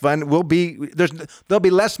Trust Fund there'll be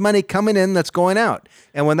less money coming in that's going out,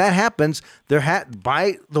 and when that happens,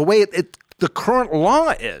 by the way the current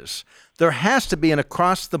law is, there has to be an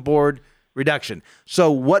across-the-board reduction.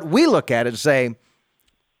 So what we look at is say,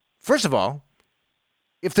 first of all,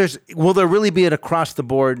 will there really be an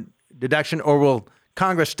across-the-board deduction, or will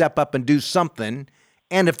Congress step up and do something?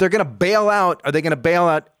 And if they're going to bail out, are they going to bail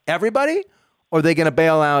out everybody, or are they going to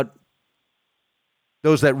bail out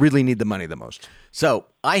those that really need the money the most? So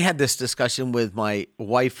I had this discussion with my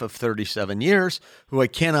wife of 37 years, who I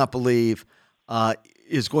cannot believe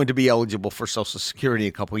is going to be eligible for Social Security in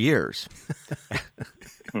a couple of years.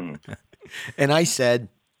 And I said,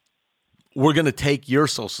 we're going to take your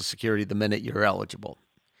Social Security the minute you're eligible.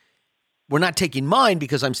 We're not taking mine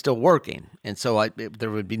because I'm still working. And so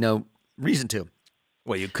there would be no reason to.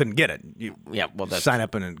 Well, you couldn't get it. Sign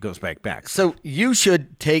up and it goes back. So you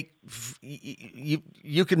should take,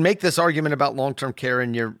 you can make this argument about long-term care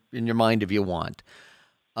in your mind if you want.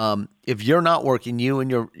 If you're not working, you and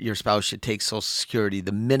your spouse should take Social Security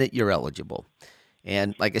the minute you're eligible.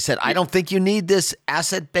 And like I said, I don't think you need this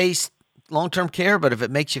asset-based long-term care, but if it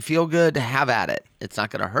makes you feel good, have at it. It's not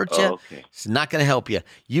going to hurt you. Okay. It's not going to help you.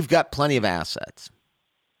 You've got plenty of assets.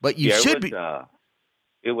 But you should be.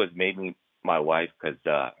 It was mainly my wife because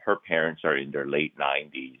her parents are in their late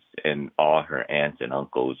 90s and all her aunts and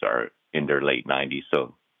uncles are in their late 90s.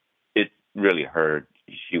 So it really hurt.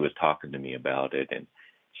 She was talking to me about it, and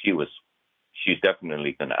she's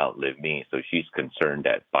definitely going to outlive me. So she's concerned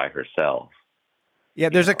that by herself, Yeah,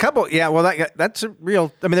 there's a couple. Yeah, well, that's a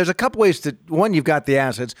real. I mean, there's a couple ways to. One, you've got the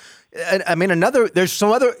assets. I mean, there's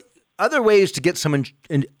some other ways to get some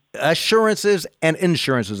assurances and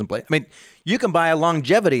insurances in place. I mean, you can buy a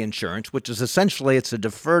longevity insurance, which is essentially it's a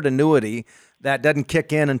deferred annuity that doesn't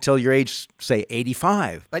kick in until your age, say,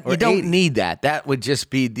 85. But you don't need that. That would just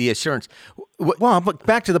be the assurance. Well, but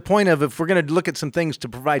back to the point of if we're going to look at some things to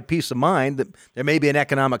provide peace of mind, that there may be an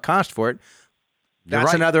economic cost for it.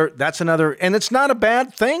 That's right. That's another, and it's not a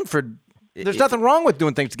bad thing there's nothing wrong with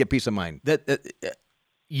doing things to get peace of mind.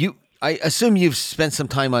 I assume you've spent some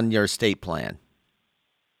time on your estate plan.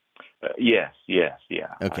 Yes, yeah.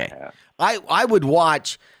 Okay. I would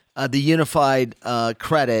watch the Unified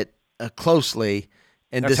Credit closely.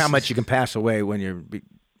 And that's how much you can pass away when you're...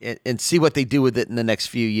 And see what they do with it in the next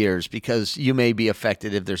few years, because you may be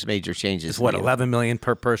affected if there's major changes. It's what, $11 million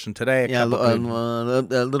per person today? A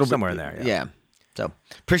little somewhere bit, in there. Yeah. So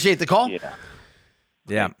appreciate the call.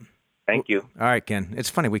 Yeah. Thank you. All right, Ken. It's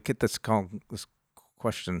funny we get this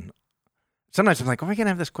question. Sometimes I'm like, are we going to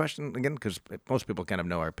have this question again? Because most people kind of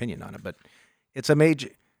know our opinion on it, but it's a major.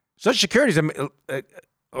 Social Security is a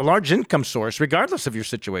large income source, regardless of your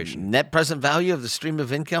situation. Net present value of the stream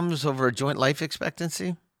of incomes over a joint life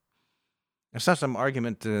expectancy. I saw some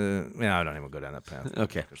argument. I don't even go down that path.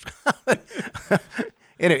 Okay.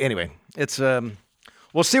 Anyway, it's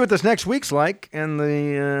we'll see what this next week's like, and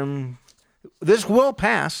this will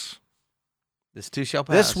pass. This too shall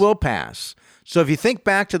pass. This will pass. So if you think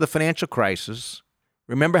back to the financial crisis,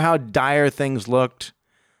 remember how dire things looked.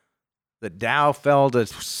 The Dow fell to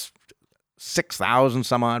 6,000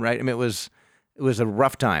 some odd, right? I mean, it was a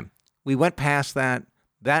rough time. We went past that.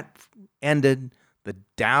 That ended. The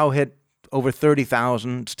Dow hit over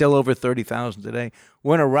 30,000, still over 30,000 today.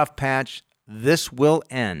 We're in a rough patch. This will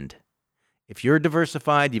end. If you're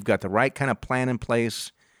diversified, you've got the right kind of plan in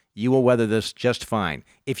place, you will weather this just fine.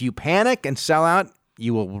 If you panic and sell out,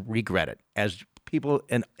 you will regret it. As people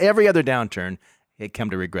in every other downturn, they come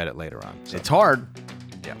to regret it later on. So, it's hard.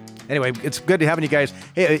 Yeah. Anyway, it's good to having you guys.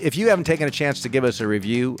 Hey, if you haven't taken a chance to give us a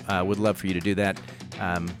review, would love for you to do that.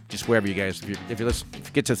 Just wherever you guys, if you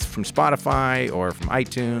get us from Spotify or from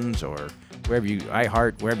iTunes or wherever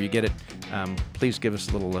iHeart, wherever you get it, please give us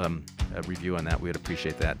a little a review on that. We would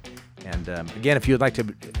appreciate that. And again, if you would like to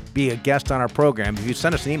be a guest on our program, if you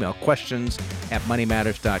send us an email,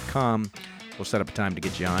 questions@moneymatters.com, we'll set up a time to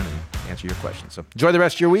get you on and answer your questions. So enjoy the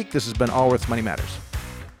rest of your week. This has been Allworth's Money Matters.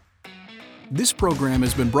 This program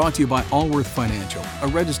has been brought to you by Allworth Financial, a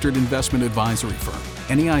registered investment advisory firm.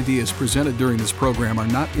 Any ideas presented during this program are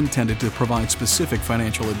not intended to provide specific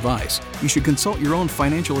financial advice. You should consult your own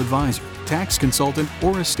financial advisor, tax consultant,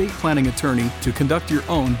 or estate planning attorney to conduct your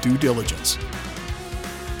own due diligence.